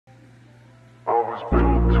was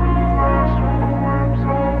built to last. With the webs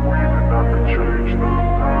I'm weaving, I could change the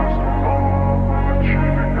past. I'm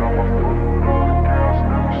achieving, got my foot on the gas.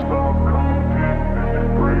 Never stop competing. If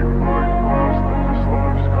you break like glass, then this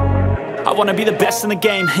life's gonna end. I wanna be the best in the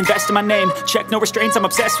game, invest in my name. Check no restraints, I'm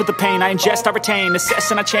obsessed with the pain. I ingest, I retain,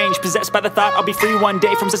 assess and I change. Possessed by the thought I'll be free one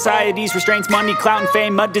day from society's restraints. Money, clout and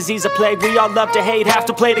fame, mud, disease, a plague. We all love to hate, have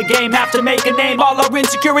to play the game, have to make a name. All our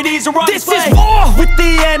insecurities are on display. This is war with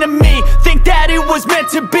the enemy, think that it was meant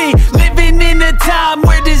to be. Living in a time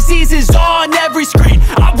where disease is on every screen.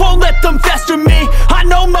 I won't let them fester me, I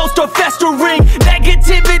know most are festering.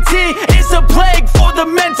 Negativity is a plague for the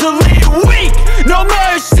mentally weak. No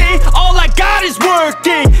mercy, all I got is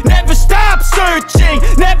working. Never stop searching,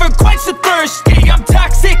 never quite so thirsty. I'm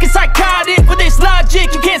toxic and psychotic with this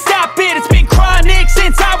logic, you can't stop it. It's been chronic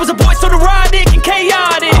since I was a boy, so neurotic and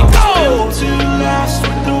chaotic. Built to last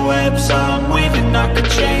with the webs I'm weaving. I could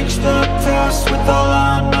change the past with all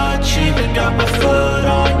I'm achieving. Got my foot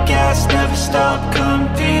on gas, never stop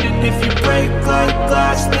competing. If you break like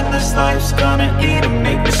glass, then this life's gonna eat 'em.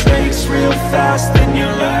 Make mistakes real fast, then you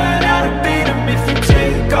learn how to beat 'em. If you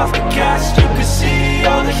take off the cast, you can see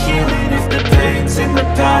all the healing. If the pain's in the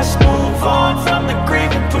past, move on from the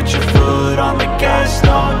grave and put your foot on the gas.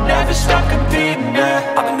 No, never stop competing,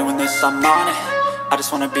 yeah. I've been doing this, I'm on it. I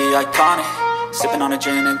just wanna be iconic. Sipping on a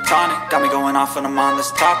gin and tonic, got me going off when I'm on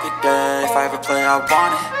this topic, yeah. If I ever play, I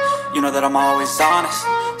want it. You know that I'm always honest.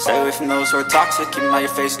 Stay away from those who are toxic. Keep them out your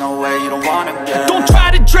face, no way, you don't want it, yeah. Don't try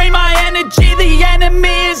to drain my energy, the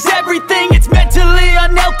enemy is everything. It's mentally,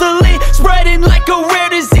 unhealthily, spreading like a rare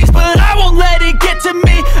disease. But I won't let it get to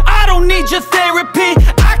me, I don't need your therapy.